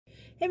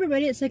Hey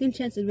everybody, it's Second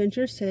Chance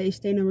Adventures. Today's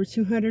day number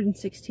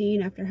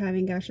 216 after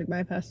having gastric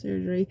bypass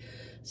surgery.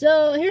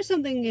 So here's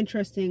something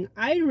interesting.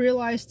 I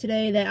realized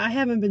today that I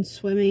haven't been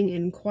swimming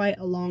in quite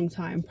a long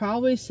time.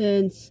 Probably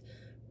since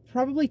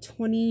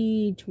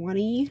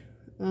 2020.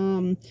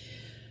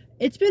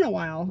 It's been a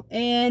while.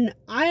 And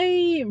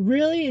I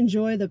really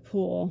enjoy the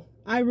pool.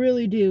 I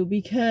really do,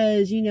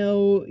 because, you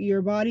know,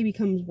 your body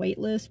becomes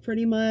weightless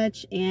pretty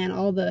much, and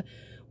all the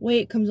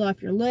weight comes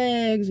off your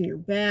legs and your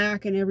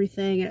back and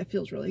everything, and it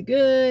feels really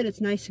good. It's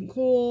nice and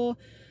cool.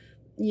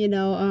 You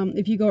know,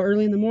 if you go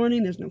early in the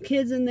morning, there's no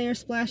kids in there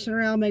splashing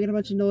around, making a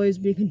bunch of noise,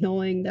 being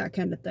annoying, that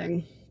kind of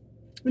thing.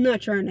 I'm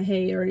not trying to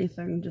hate or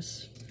anything,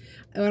 just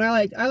when I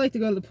like to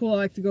go to the pool, I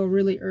like to go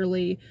really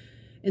early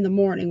in the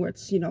morning where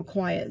it's, you know,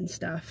 quiet and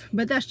stuff.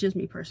 But that's just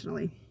me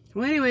personally.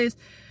 Well, anyways,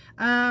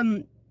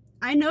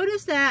 I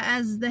noticed that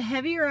as the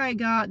heavier I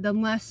got, the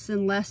less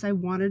and less I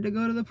wanted to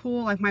go to the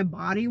pool. Like, my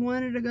body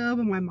wanted to go,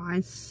 but my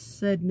mind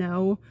said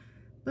no.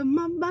 But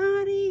my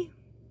body's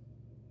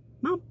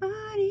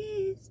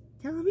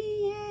telling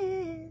me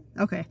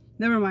yeah. Okay,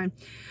 never mind.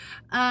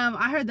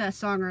 I heard that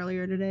song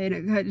earlier today,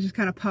 and it just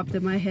kind of popped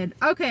in my head.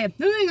 Okay,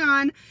 moving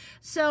on.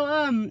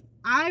 So,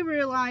 I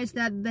realized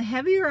that the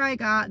heavier I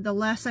got, the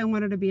less I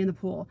wanted to be in the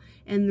pool.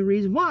 And the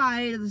reason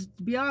why is,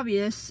 to be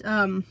obvious,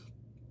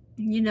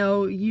 you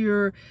know,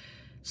 you're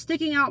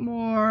sticking out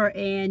more,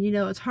 and, you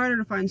know, it's harder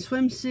to find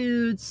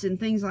swimsuits and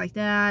things like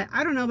that.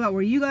 I don't know about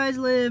where you guys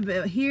live,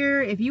 but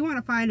here, if you want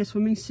to find a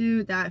swimming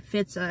suit that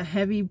fits a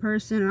heavy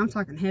person, and I'm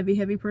talking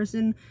heavy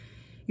person,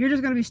 you're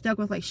just going to be stuck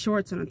with like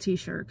shorts and a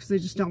t-shirt, because they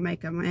just don't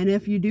make them. And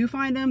if you do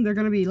find them, they're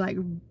going to be like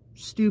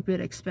stupid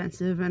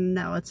expensive, and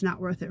no, it's not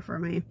worth it for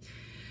me.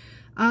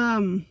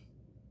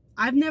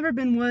 I've never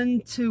been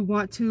one to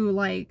want to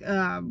like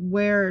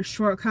wear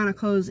short kind of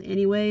clothes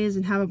anyways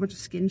and have a bunch of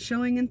skin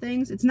showing and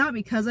things. It's not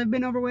because I've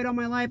been overweight all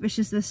my life, it's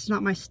just this is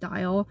not my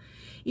style.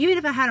 Even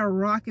if I had a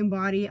rockin'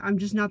 body, I'm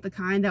just not the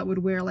kind that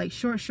would wear like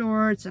short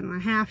shorts and a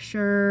half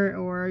shirt,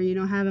 or, you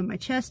know, having my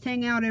chest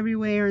hang out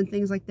everywhere and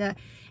things like that.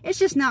 It's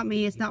just not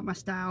me. It's not my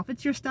style. If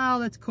it's your style,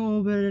 that's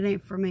cool, but it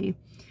ain't for me.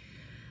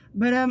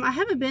 But I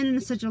haven't been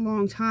in such a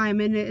long time,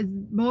 and it's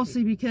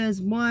mostly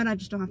because, one, I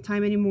just don't have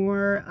time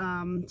anymore.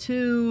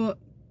 Two,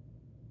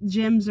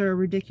 gyms are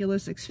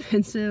ridiculous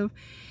expensive.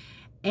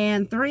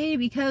 And three,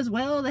 because,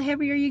 well, the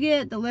heavier you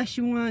get, the less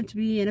you want to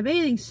be in a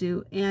bathing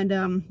suit.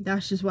 And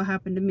that's just what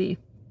happened to me.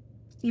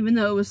 Even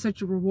though it was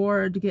such a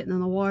reward to getting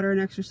in the water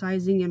and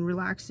exercising and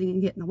relaxing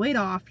and getting the weight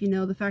off, you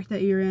know, the fact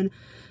that you're in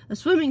a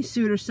swimming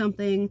suit or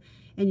something,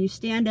 and you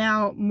stand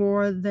out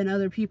more than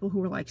other people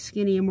who are like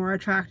skinny and more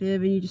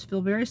attractive, and you just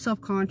feel very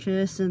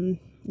self-conscious. And,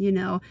 you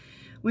know,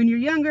 when you're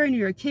younger and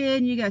you're a kid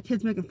and you got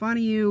kids making fun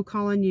of you,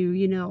 calling you,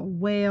 you know,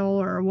 whale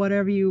or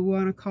whatever you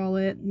want to call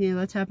it, you know,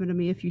 that's happened to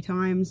me a few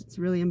times. It's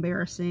really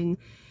embarrassing.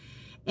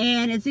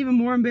 And it's even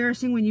more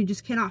embarrassing when you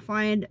just cannot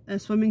find a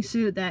swimming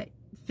suit that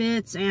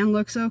fits and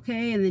looks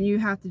okay, and then you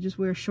have to just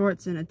wear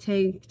shorts and a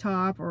tank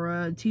top or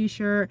a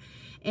t-shirt,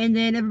 and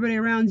then everybody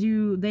around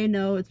you, they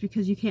know it's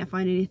because you can't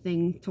find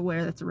anything to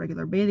wear that's a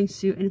regular bathing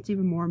suit, and it's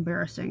even more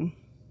embarrassing.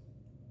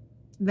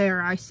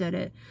 There, I said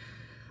it.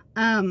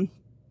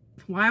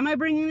 Why am I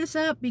bringing this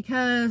up?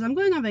 Because I'm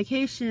going on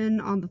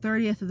vacation on the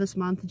 30th of this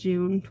month,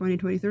 June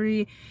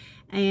 2023,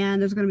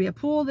 and there's going to be a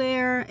pool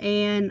there.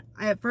 And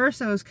at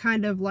first I was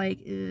kind of like,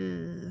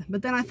 ugh.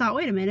 But then I thought,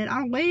 wait a minute, I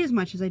don't weigh as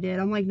much as I did.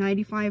 I'm like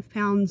 95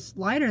 pounds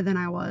lighter than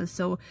I was.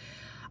 So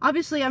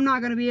obviously I'm not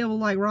going to be able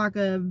to like rock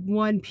a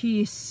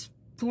one-piece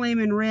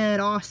flaming red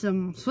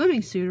awesome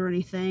swimming suit or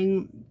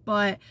anything.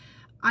 But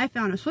I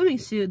found a swimming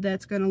suit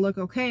that's going to look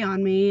okay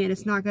on me, and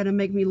it's not going to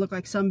make me look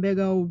like some big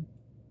old,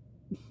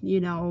 you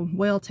know,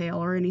 whale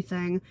tail or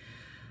anything.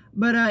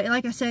 But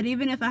like I said,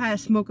 even if I had a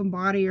smoking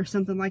body or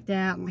something like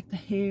that, and like the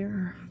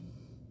hair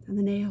and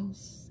the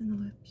nails and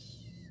the lips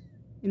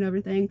and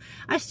everything,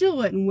 I still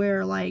wouldn't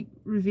wear like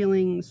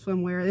revealing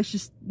swimwear. It's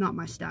just not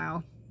my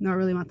style. Not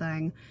really my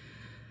thing.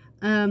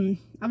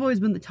 I've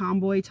always been the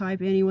tomboy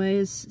type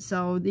anyways,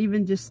 so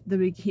even just the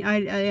bikini,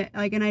 I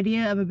like an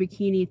idea of a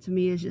bikini to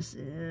me is just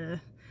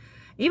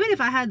even if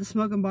I had the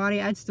smoking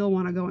body, I'd still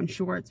want to go in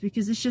shorts,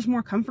 because it's just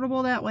more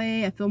comfortable that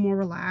way. I feel more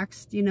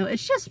relaxed. You know,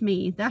 it's just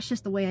me. That's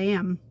just the way I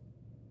am.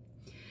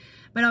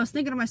 But I was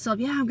thinking to myself,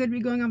 yeah, I'm going to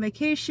be going on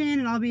vacation,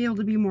 and I'll be able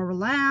to be more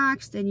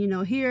relaxed. And, you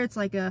know, here it's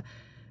like a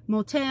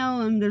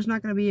motel, and there's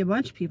not going to be a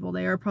bunch of people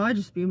there. It'll probably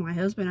just be my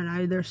husband and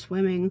I there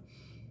swimming.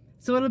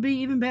 So it'll be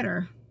even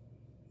better.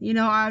 You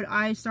know,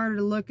 I started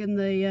to look in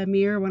the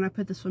mirror when I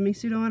put the swimming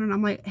suit on, and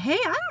I'm like, hey,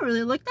 I don't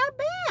really look that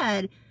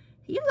bad.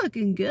 You're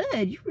looking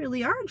good. You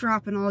really are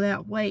dropping all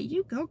that weight.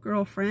 You go,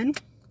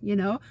 girlfriend. You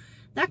know,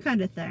 that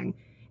kind of thing.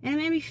 And it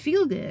made me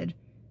feel good.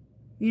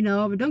 You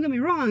know, but don't get me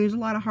wrong, there's a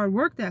lot of hard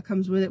work that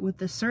comes with it with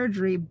this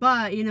surgery.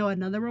 But, you know,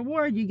 another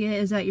reward you get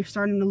is that you're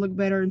starting to look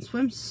better in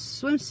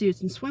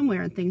swimsuits and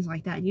swimwear and things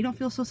like that. And you don't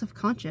feel so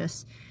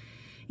self-conscious.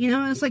 You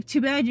know, it's like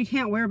too bad you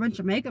can't wear a bunch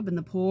of makeup in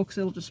the pool, because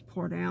it'll just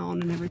pour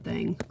down and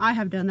everything. I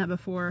have done that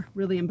before.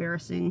 Really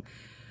embarrassing.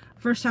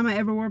 First time I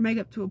ever wore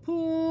makeup to a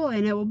pool,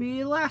 and it will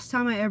be the last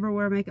time I ever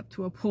wear makeup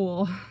to a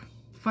pool.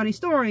 Funny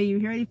story, you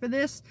ready for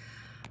this?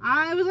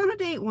 I was on a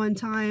date one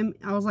time.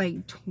 I was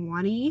like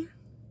 20,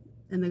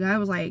 and the guy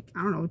was like,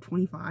 I don't know,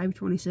 25,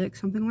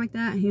 26, something like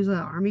that. He was an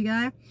army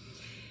guy,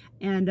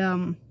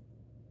 and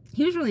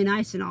he was really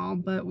nice and all,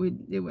 but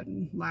it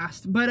wouldn't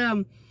last. But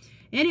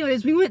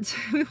anyways, we went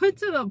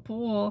to a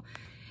pool,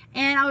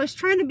 and I was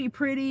trying to be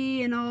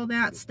pretty and all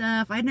that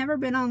stuff. I'd never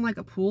been on like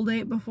a pool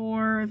date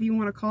before, if you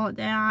want to call it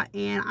that,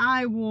 and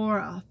I wore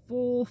a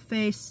full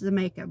face of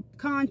makeup.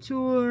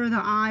 Contour, the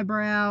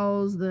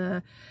eyebrows,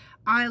 the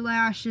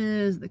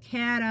eyelashes, the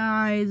cat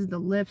eyes, the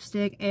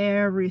lipstick,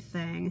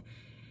 everything.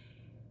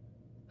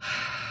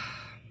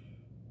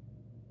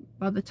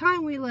 By the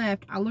time we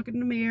left, I looked in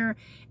the mirror,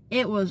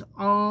 it was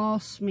all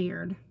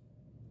smeared.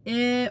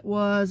 It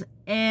was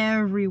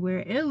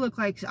everywhere. It looked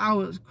like I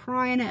was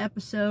crying an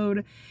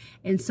episode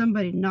and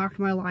somebody knocked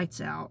my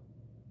lights out.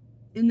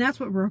 And that's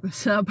what broke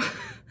us up.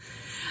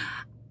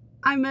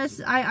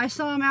 I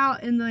saw him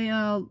out in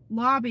the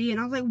lobby, and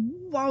I was like,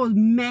 I was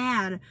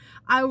mad.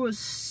 I was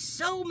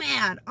so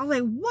mad. I was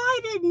like, why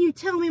didn't you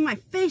tell me my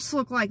face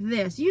looked like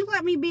this? You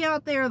let me be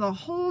out there the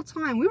whole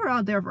time. We were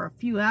out there for a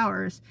few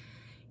hours.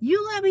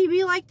 You let me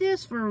be like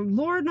this for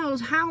Lord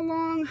knows how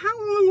long. How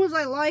long was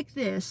I like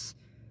this?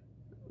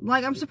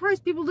 Like, I'm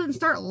surprised people didn't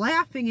start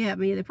laughing at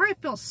me. They probably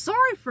felt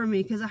sorry for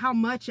me because of how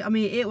much, I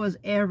mean, it was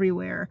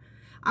everywhere.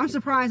 I'm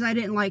surprised I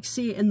didn't, like,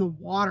 see it in the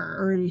water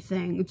or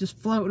anything, just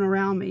floating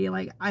around me,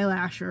 like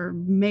eyelash or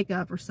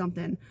makeup or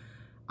something.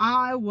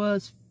 I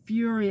was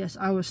furious.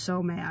 I was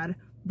so mad.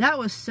 That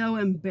was so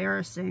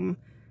embarrassing.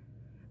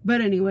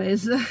 But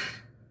anyways,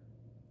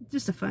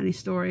 just a funny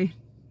story.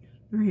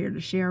 We're here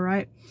to share,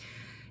 right?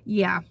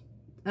 Yeah.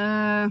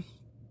 Didn't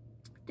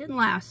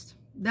last.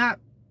 That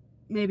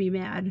made me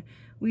mad.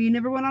 We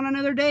never went on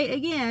another date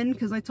again,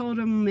 because I told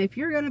him, if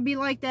you're going to be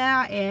like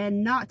that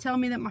and not tell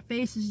me that my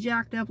face is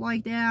jacked up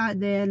like that,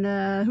 then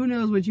who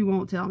knows what you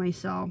won't tell me.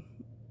 So,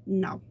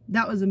 no,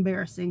 that was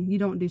embarrassing. You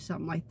don't do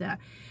something like that.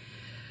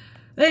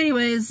 But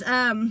anyways,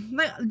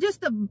 just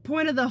the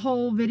point of the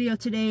whole video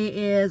today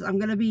is I'm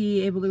going to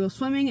be able to go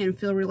swimming and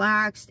feel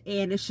relaxed,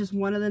 and it's just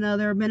one of the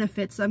other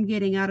benefits I'm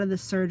getting out of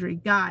this surgery.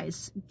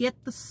 Guys, get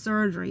the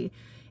surgery.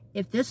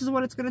 If this is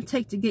what it's going to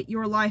take to get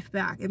your life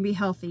back and be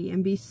healthy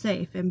and be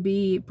safe and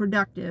be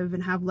productive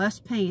and have less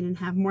pain and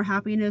have more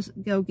happiness,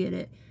 go get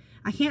it.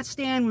 I can't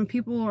stand when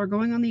people are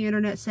going on the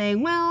internet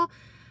saying, well,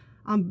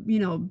 you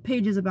know,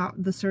 pages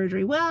about the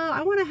surgery. Well,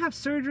 I want to have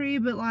surgery,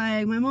 but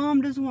like my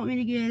mom doesn't want me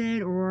to get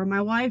it, or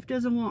my wife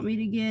doesn't want me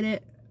to get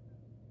it.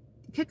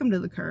 Kick them to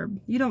the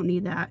curb. You don't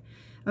need that.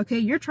 Okay,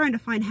 you're trying to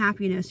find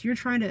happiness. You're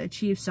trying to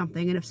achieve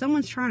something. And if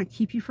someone's trying to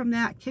keep you from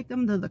that, kick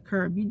them to the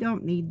curb. You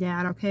don't need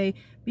that, okay?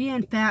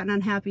 Being fat and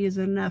unhappy is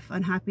enough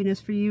unhappiness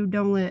for you.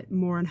 Don't let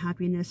more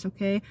unhappiness,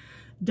 okay?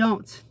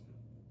 Don't.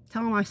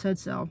 Tell them I said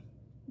so.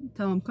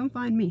 Tell them, come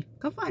find me.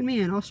 Come find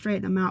me and I'll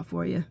straighten them out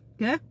for you,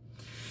 okay?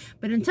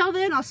 But until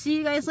then, I'll see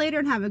you guys later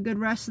and have a good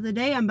rest of the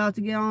day. I'm about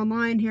to get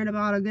online here in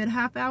about a good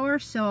half hour,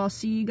 so I'll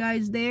see you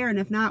guys there. And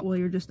if not, well,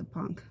 you're just a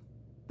punk.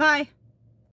 Bye.